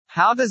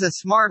How does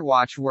a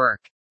smartwatch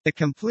work? The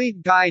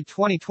Complete Guide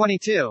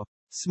 2022.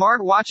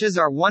 Smartwatches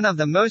are one of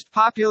the most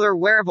popular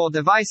wearable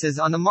devices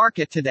on the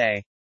market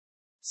today.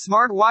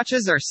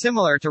 Smartwatches are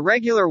similar to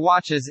regular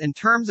watches in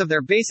terms of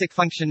their basic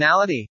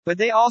functionality, but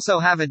they also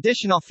have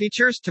additional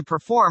features to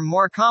perform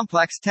more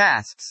complex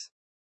tasks.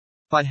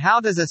 But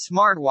how does a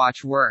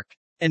smartwatch work?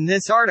 In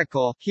this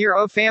article,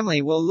 Hero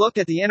Family will look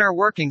at the inner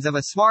workings of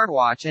a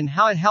smartwatch and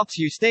how it helps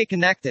you stay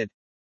connected.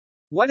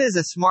 What is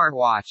a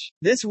smartwatch?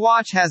 This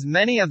watch has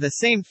many of the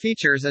same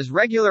features as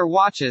regular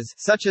watches,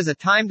 such as a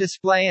time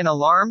display and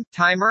alarm,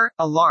 timer,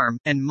 alarm,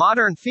 and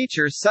modern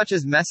features such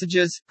as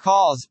messages,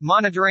 calls,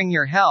 monitoring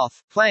your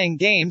health, playing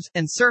games,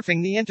 and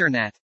surfing the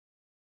internet.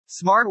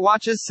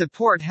 Smartwatches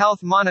support health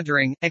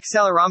monitoring,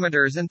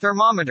 accelerometers and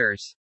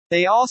thermometers.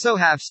 They also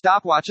have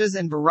stopwatches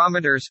and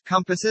barometers,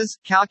 compasses,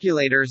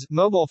 calculators,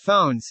 mobile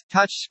phones,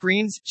 touch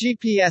screens,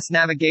 GPS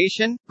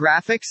navigation,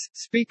 graphics,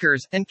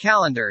 speakers, and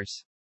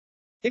calendars.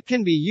 It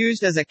can be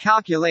used as a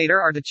calculator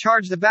or to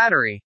charge the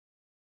battery.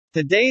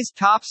 Today's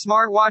top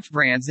smartwatch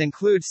brands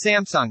include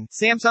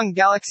Samsung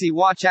Galaxy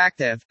Watch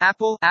Active,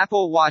 Apple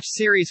Watch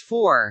Series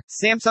 4,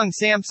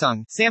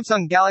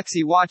 Samsung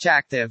Galaxy Watch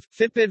Active,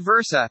 Fitbit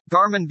Versa,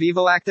 Garmin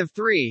VivoActive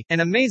 3,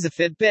 and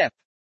Amazfit BIP.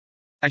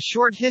 A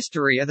short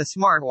history of the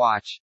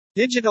smartwatch.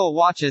 Digital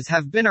watches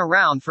have been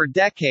around for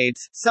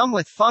decades, some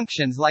with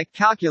functions like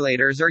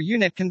calculators or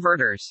unit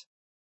converters.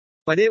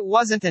 But it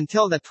wasn't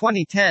until the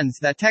 2010s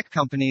that tech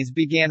companies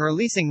began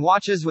releasing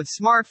watches with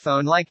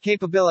smartphone-like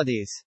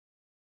capabilities.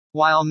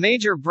 While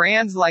major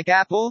brands like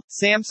Apple,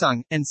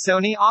 Samsung, and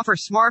Sony offer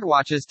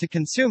smartwatches to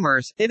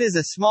consumers, it is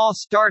a small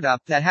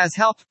startup that has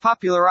helped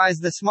popularize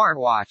the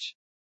smartwatch.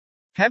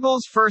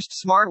 Pebble's first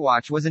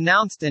smartwatch was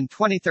announced in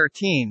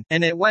 2013,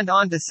 and it went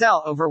on to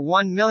sell over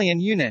 1 million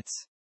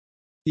units.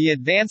 The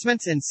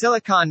advancements in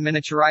silicon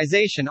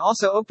miniaturization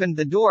also opened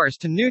the doors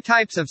to new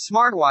types of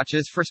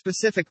smartwatches for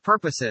specific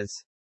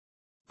purposes.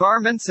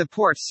 Garmin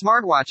supports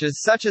smartwatches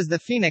such as the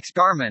Phoenix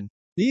Garmin.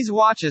 These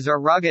watches are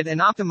rugged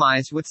and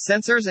optimized with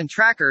sensors and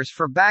trackers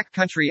for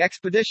backcountry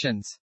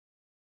expeditions.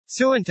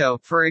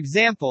 Suunto, for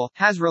example,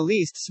 has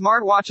released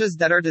smartwatches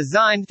that are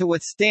designed to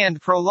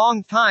withstand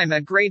prolonged time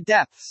at great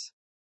depths.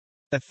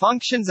 The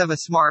functions of a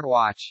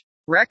smartwatch.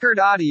 Record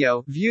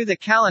audio, view the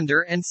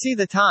calendar and see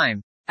the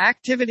time.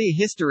 Activity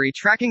history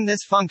tracking.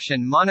 This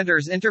function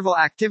monitors interval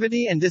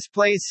activity and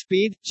displays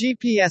speed,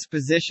 GPS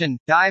position,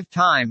 dive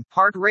time,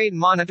 heart rate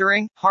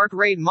monitoring,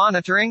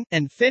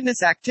 and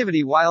fitness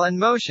activity while in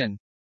motion.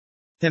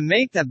 To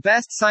make the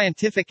best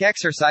scientific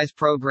exercise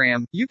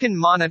program, you can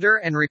monitor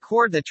and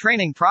record the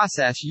training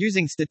process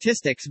using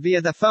statistics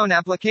via the phone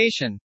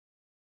application.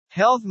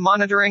 Health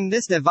monitoring.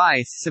 This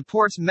device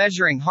supports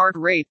measuring heart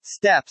rate,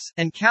 steps,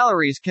 and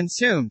calories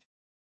consumed.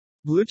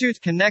 Bluetooth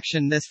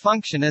connection. This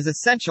function is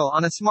essential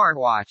on a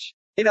smartwatch.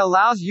 It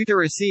allows you to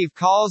receive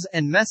calls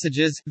and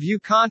messages, view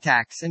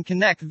contacts and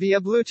connect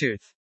via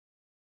Bluetooth.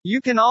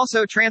 You can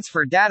also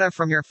transfer data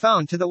from your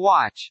phone to the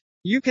watch.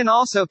 You can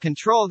also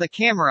control the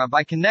camera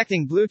by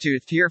connecting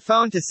Bluetooth to your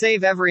phone to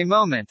save every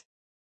moment.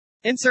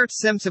 Insert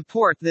SIM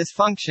support. This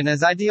function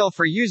is ideal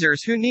for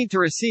users who need to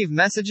receive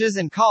messages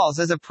and calls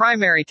as a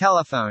primary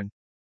telephone.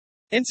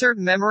 Insert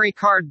memory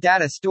card.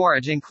 Data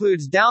storage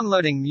includes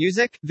downloading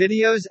music,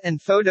 videos,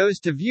 and photos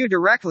to view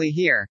directly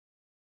here.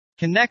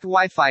 Connect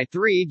Wi-Fi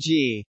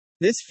 3G.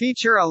 This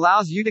feature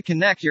allows you to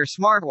connect your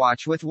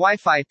smartwatch with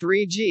Wi-Fi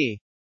 3G.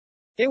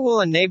 It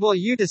will enable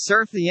you to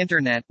surf the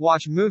internet,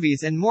 watch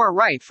movies and more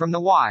right from the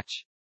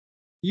watch.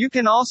 You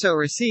can also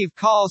receive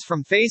calls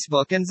from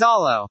Facebook and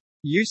Zalo.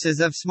 Uses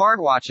of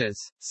smartwatches.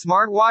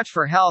 Smartwatch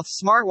for health.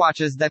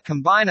 Smartwatches that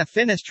combine a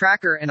fitness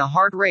tracker and a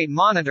heart rate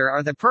monitor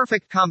are the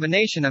perfect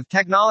combination of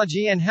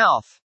technology and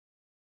health.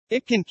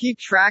 It can keep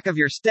track of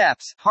your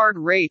steps, heart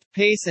rate,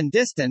 pace and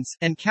distance,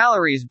 and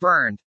calories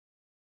burned.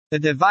 The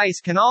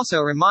device can also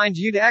remind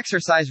you to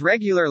exercise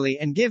regularly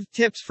and give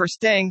tips for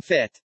staying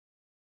fit.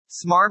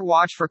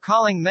 Smartwatch for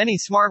calling. Many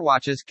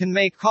smartwatches can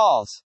make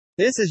calls.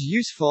 This is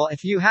useful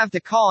if you have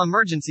to call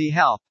emergency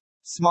help.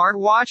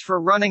 Smartwatch for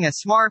running. A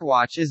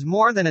smartwatch is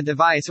more than a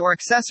device or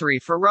accessory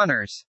for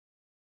runners.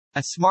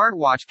 A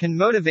smartwatch can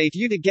motivate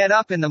you to get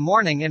up in the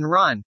morning and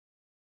run.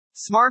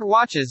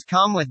 Smartwatches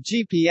come with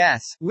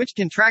GPS, which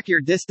can track your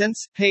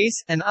distance,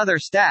 pace, and other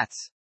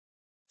stats.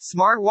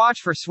 Smartwatch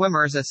for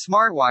swimmers. A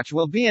smartwatch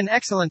will be an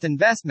excellent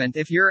investment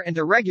if you're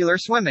into regular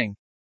swimming.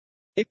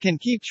 It can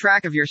keep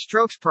track of your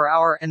strokes per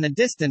hour and the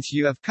distance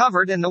you have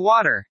covered in the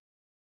water.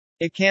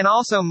 It can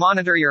also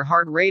monitor your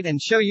heart rate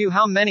and show you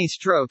how many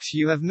strokes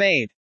you have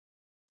made.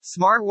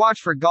 Smartwatch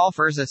for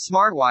golfers. A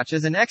smartwatch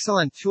is an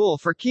excellent tool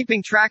for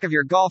keeping track of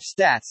your golf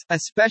stats,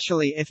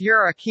 especially if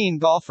you're a keen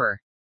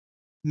golfer.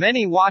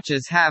 Many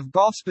watches have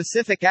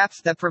golf-specific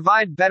apps that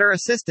provide better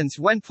assistance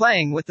when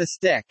playing with the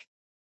stick.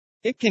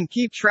 It can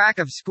keep track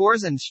of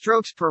scores and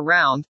strokes per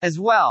round, as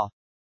well.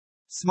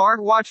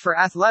 Smartwatch for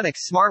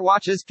athletics.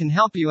 Smartwatches can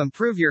help you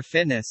improve your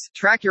fitness,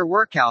 track your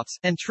workouts,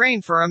 and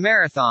train for a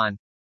marathon.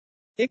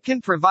 It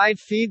can provide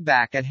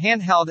feedback at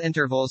handheld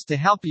intervals to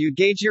help you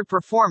gauge your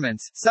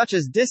performance, such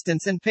as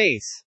distance and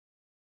pace.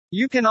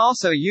 You can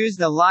also use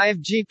the live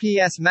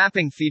GPS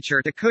mapping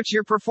feature to coach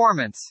your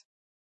performance.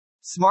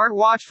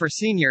 Smartwatch for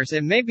seniors.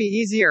 It may be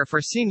easier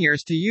for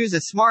seniors to use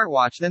a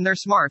smartwatch than their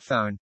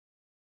smartphone.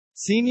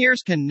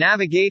 Seniors can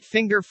navigate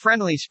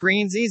finger-friendly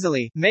screens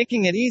easily,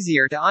 making it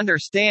easier to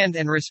understand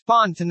and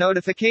respond to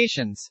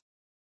notifications.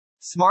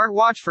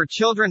 Smartwatch for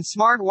children.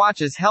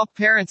 Smartwatches help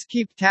parents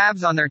keep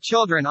tabs on their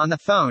children on the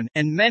phone,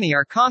 and many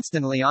are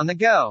constantly on the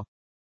go.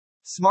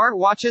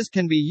 Smartwatches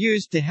can be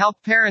used to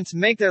help parents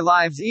make their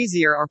lives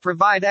easier or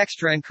provide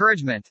extra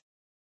encouragement.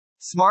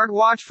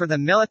 Smartwatch for the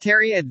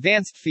military.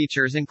 Advanced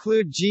features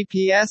include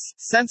GPS,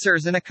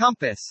 sensors and a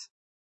compass.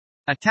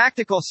 A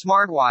tactical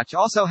smartwatch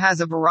also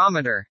has a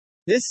barometer.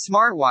 This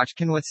smartwatch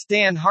can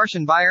withstand harsh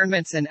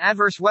environments and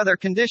adverse weather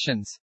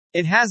conditions.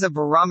 It has a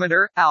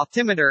barometer,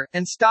 altimeter,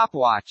 and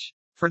stopwatch.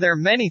 For their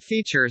many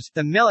features,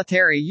 the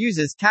military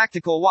uses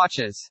tactical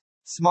watches.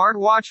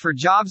 Smartwatch for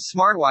jobs.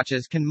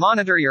 Smartwatches can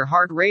monitor your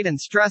heart rate and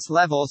stress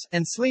levels,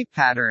 and sleep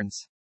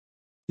patterns.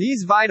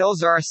 These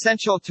vitals are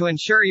essential to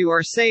ensure you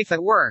are safe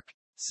at work.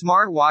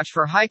 Smartwatch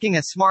for hiking.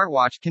 A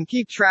smartwatch can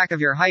keep track of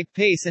your hike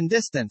pace and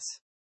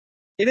distance.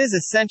 It is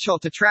essential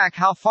to track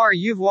how far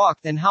you've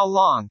walked and how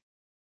long.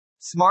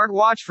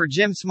 Smartwatch for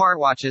gym.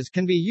 Smartwatches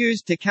can be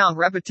used to count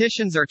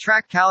repetitions or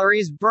track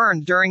calories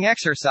burned during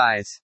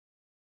exercise.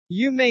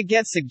 You may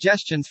get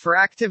suggestions for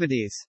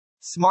activities.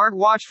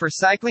 Smartwatch for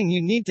cycling.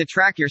 You need to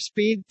track your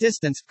speed,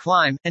 distance,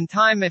 climb, and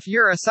time if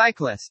you're a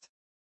cyclist.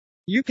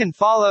 You can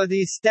follow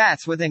these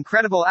stats with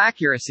incredible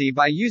accuracy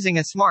by using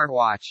a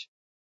smartwatch.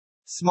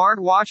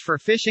 Smartwatch for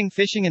fishing.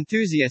 Fishing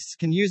enthusiasts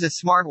can use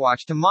a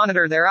smartwatch to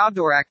monitor their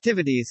outdoor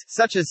activities,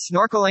 such as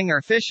snorkeling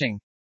or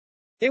fishing.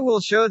 It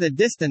will show the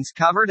distance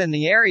covered and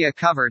the area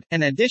covered,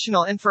 and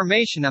additional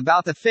information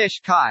about the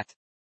fish caught.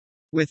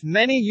 With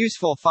many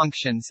useful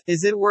functions,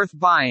 is it worth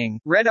buying?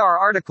 Read our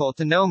article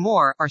to know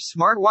more. Are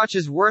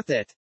smartwatches worth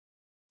it?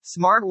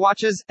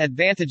 Smartwatches,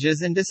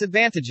 advantages and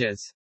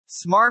disadvantages.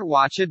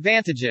 Smartwatch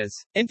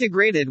advantages.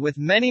 Integrated with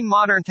many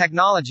modern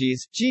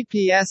technologies,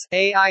 GPS,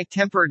 AI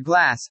tempered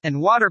glass,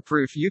 and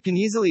waterproof, you can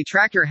easily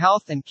track your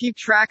health and keep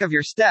track of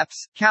your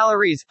steps,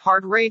 calories,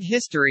 heart rate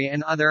history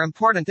and other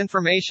important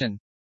information.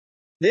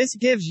 This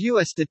gives you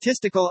a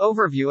statistical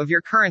overview of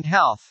your current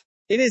health.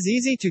 It is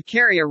easy to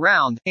carry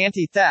around.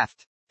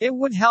 Anti-theft. It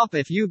would help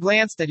if you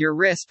glanced at your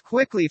wrist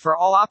quickly for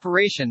all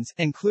operations,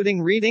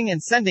 including reading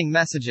and sending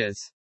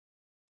messages.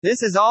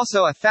 This is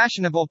also a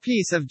fashionable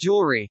piece of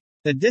jewelry.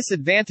 The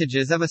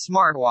disadvantages of a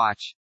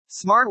smartwatch.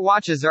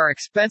 Smartwatches are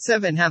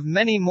expensive and have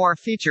many more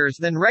features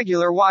than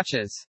regular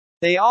watches.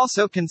 They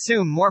also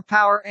consume more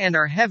power and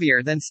are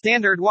heavier than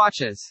standard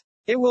watches.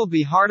 It will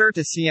be harder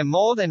to see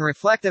AMOLED and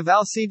reflective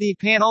LCD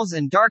panels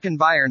in dark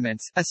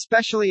environments,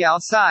 especially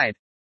outside.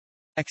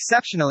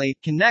 Exceptionally,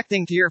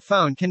 connecting to your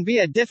phone can be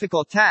a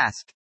difficult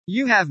task.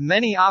 You have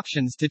many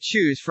options to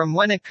choose from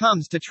when it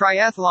comes to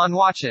triathlon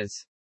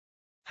watches.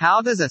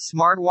 How does a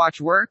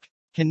smartwatch work?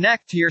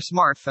 Connect to your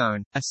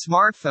smartphone. A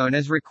smartphone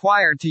is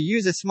required to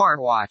use a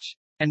smartwatch.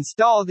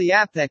 Install the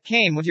app that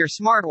came with your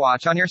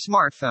smartwatch on your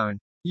smartphone.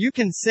 You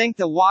can sync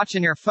the watch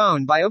and your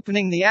phone by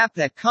opening the app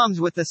that comes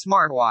with the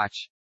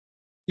smartwatch.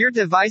 Your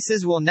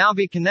devices will now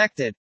be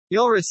connected.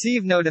 You'll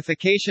receive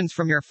notifications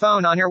from your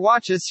phone on your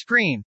watch's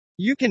screen.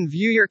 You can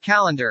view your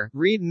calendar,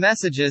 read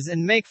messages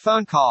and make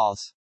phone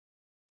calls.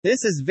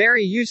 This is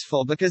very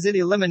useful because it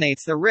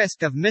eliminates the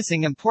risk of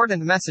missing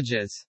important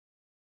messages.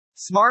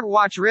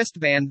 Smartwatch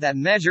wristband that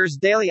measures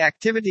daily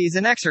activities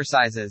and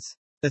exercises.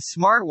 The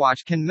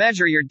smartwatch can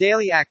measure your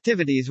daily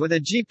activities with a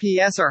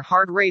GPS or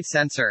heart rate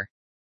sensor.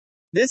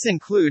 This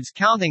includes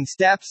counting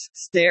steps,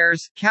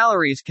 stairs,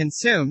 calories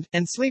consumed,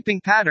 and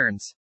sleeping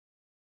patterns.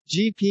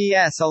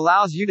 GPS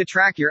allows you to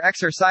track your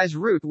exercise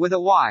route with a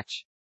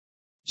watch.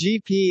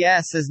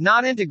 GPS is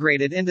not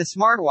integrated into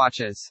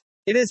smartwatches.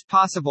 It is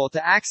possible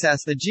to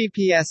access the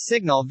GPS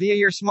signal via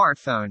your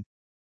smartphone.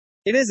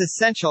 It is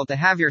essential to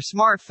have your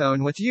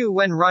smartphone with you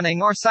when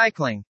running or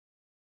cycling.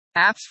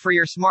 Apps for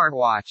your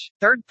smartwatch.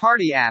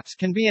 Third-party apps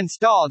can be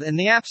installed in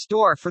the App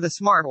Store for the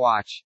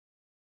smartwatch.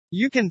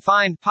 You can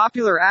find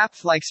popular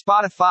apps like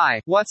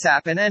Spotify,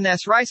 WhatsApp and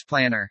NS Rice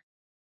Planner.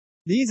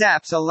 These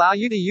apps allow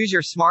you to use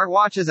your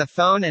smartwatch as a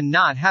phone and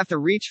not have to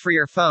reach for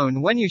your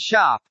phone when you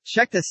shop,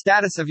 check the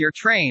status of your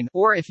train,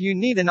 or if you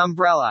need an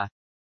umbrella.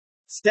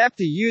 Step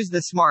to use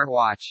the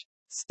smartwatch.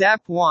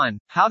 Step 1.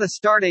 How to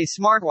start a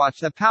smartwatch.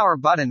 The power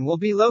button will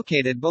be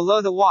located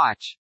below the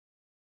watch.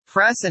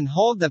 Press and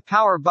hold the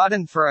power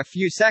button for a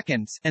few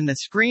seconds, and the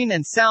screen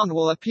and sound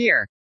will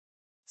appear.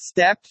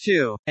 Step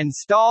 2.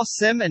 Install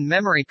SIM and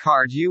memory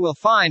card. You will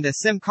find a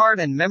SIM card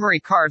and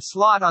memory card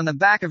slot on the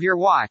back of your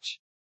watch.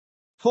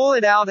 Pull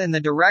it out in the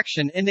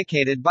direction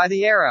indicated by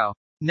the arrow.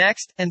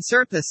 Next,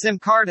 insert the SIM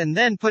card and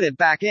then put it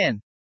back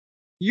in.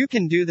 You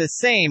can do the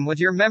same with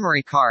your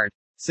memory card.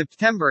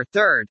 September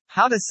 3rd.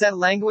 How to set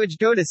language.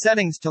 Go to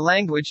Settings to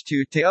Language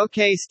to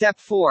OK. Step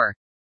 4.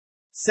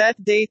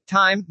 Set date,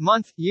 time,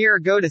 month, year.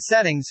 Go to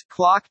Settings,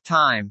 Clock,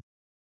 Time.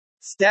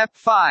 Step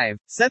 5.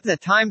 Set the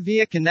time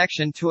via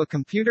connection to a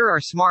computer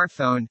or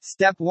smartphone.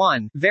 Step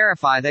 1.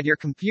 Verify that your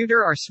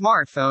computer or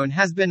smartphone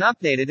has been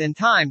updated in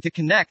time to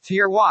connect to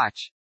your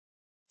watch.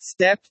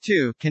 Step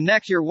 2.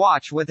 Connect your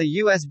watch with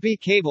a USB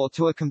cable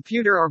to a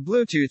computer or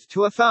Bluetooth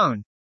to a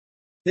phone.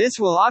 This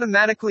will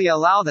automatically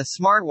allow the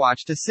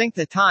smartwatch to sync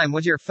the time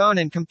with your phone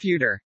and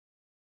computer.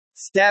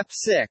 Step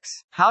 6.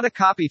 How to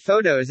copy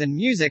photos and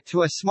music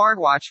to a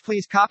smartwatch.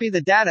 Please copy the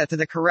data to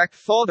the correct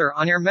folder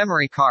on your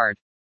memory card.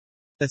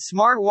 The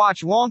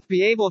smartwatch won't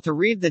be able to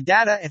read the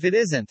data if it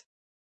isn't.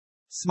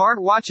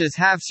 Smartwatches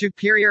have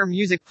superior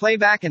music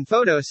playback and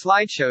photo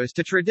slideshows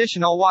to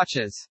traditional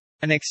watches.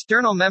 An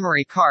external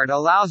memory card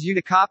allows you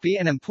to copy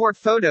and import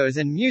photos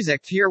and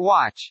music to your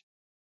watch.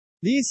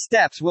 These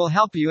steps will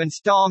help you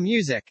install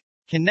music.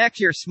 Connect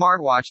your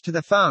smartwatch to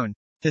the phone.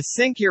 To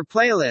sync your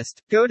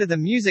playlist, go to the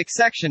music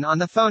section on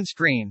the phone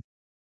screen.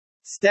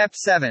 Step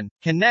 7.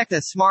 Connect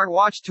a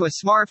smartwatch to a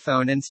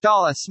smartphone.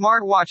 Install a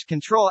smartwatch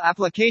control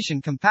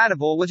application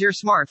compatible with your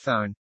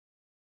smartphone.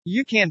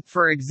 You can,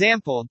 for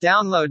example,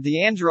 download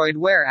the Android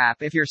Wear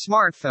app if your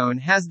smartphone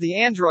has the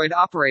Android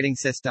operating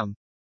system.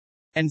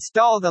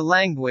 Install the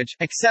language,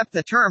 accept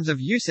the terms of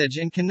usage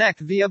and connect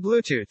via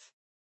Bluetooth.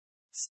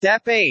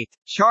 Step 8.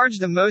 Charge.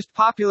 The most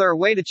popular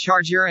way to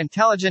charge your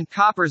intelligent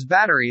copper's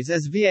batteries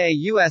is via a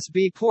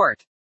USB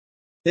port.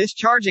 This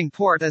charging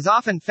port is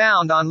often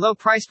found on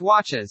low-priced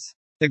watches.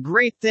 The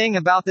great thing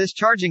about this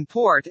charging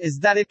port is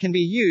that it can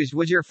be used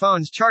with your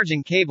phone's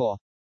charging cable.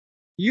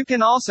 You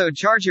can also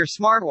charge your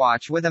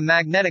smartwatch with a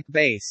magnetic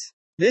base.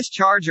 This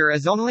charger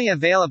is only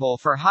available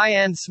for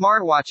high-end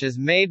smartwatches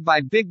made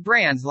by big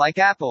brands like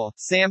Apple,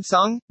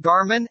 Samsung,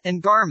 Garmin,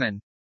 and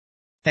Garmin.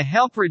 To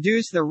help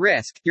reduce the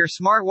risk, your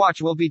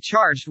smartwatch will be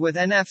charged with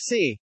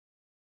NFC.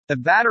 The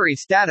battery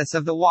status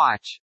of the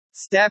watch.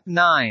 Step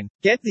 9.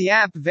 Get the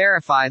app.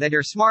 Verify that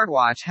your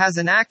smartwatch has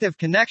an active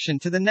connection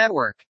to the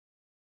network.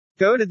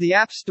 Go to the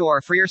App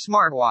Store for your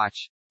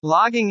smartwatch.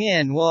 Logging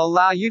in will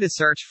allow you to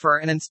search for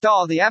and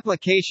install the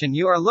application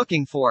you are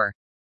looking for.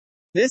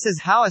 This is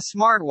how a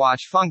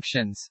smartwatch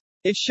functions.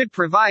 It should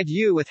provide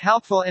you with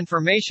helpful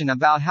information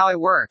about how it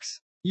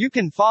works. You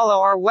can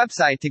follow our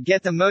website to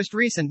get the most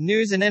recent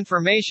news and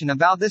information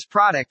about this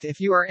product if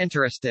you are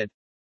interested.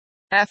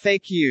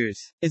 FAQs.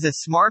 Is a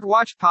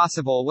smartwatch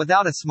possible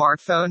without a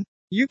smartphone?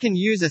 You can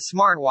use a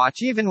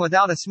smartwatch even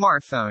without a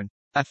smartphone.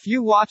 A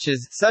few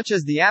watches, such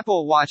as the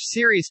Apple Watch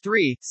Series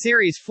 3,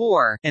 Series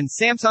 4, and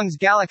Samsung's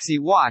Galaxy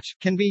Watch,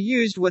 can be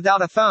used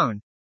without a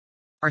phone.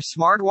 Are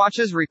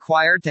smartwatches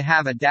required to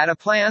have a data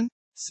plan?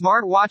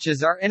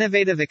 Smartwatches are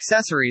innovative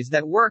accessories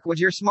that work with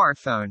your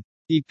smartphone.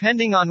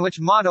 Depending on which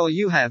model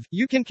you have,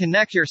 you can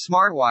connect your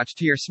smartwatch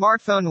to your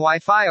smartphone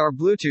Wi-Fi or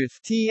Bluetooth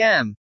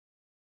 (TM).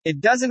 It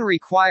doesn't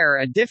require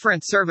a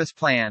different service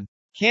plan.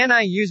 Can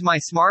I use my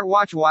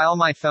smartwatch while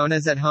my phone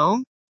is at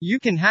home? You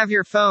can have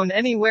your phone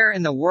anywhere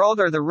in the world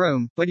or the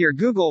room, but your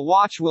Google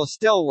Watch will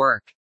still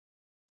work.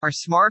 Are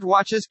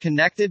smartwatches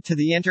connected to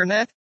the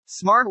internet?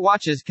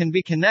 Smartwatches can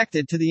be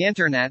connected to the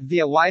internet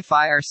via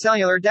Wi-Fi or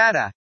cellular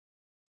data.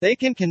 They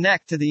can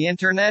connect to the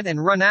internet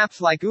and run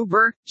apps like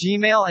Uber,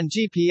 Gmail, and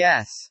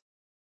GPS.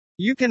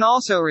 You can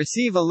also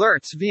receive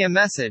alerts via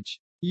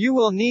message. You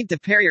will need to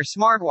pair your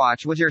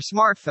smartwatch with your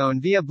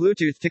smartphone via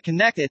Bluetooth to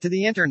connect it to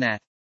the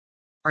internet.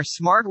 Are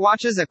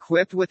smartwatches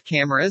equipped with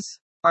cameras?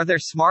 Are there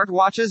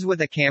smartwatches with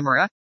a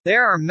camera?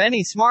 There are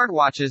many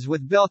smartwatches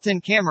with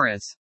built-in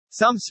cameras.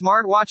 Some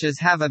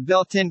smartwatches have a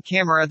built-in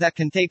camera that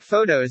can take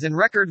photos and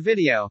record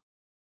video.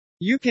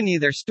 You can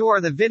either store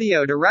the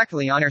video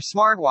directly on your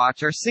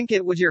smartwatch or sync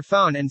it with your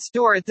phone and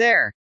store it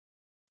there.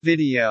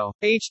 Video.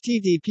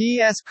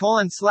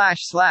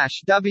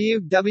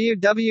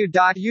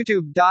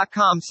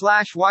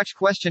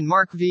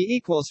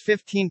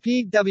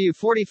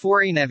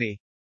 https://www.youtube.com/watch?v=15pw44enevi.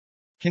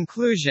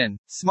 Conclusion.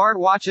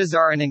 Smartwatches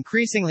are an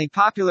increasingly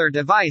popular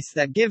device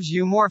that gives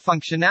you more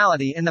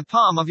functionality in the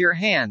palm of your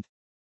hand.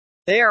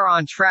 They are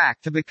on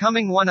track to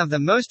becoming one of the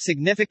most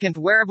significant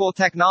wearable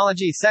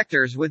technology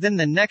sectors within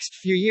the next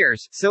few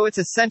years, so it's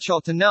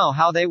essential to know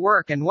how they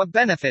work and what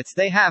benefits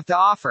they have to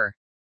offer.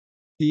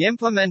 The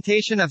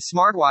implementation of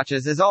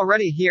smartwatches is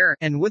already here,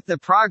 and with the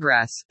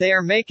progress they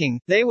are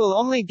making, they will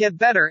only get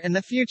better in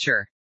the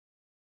future.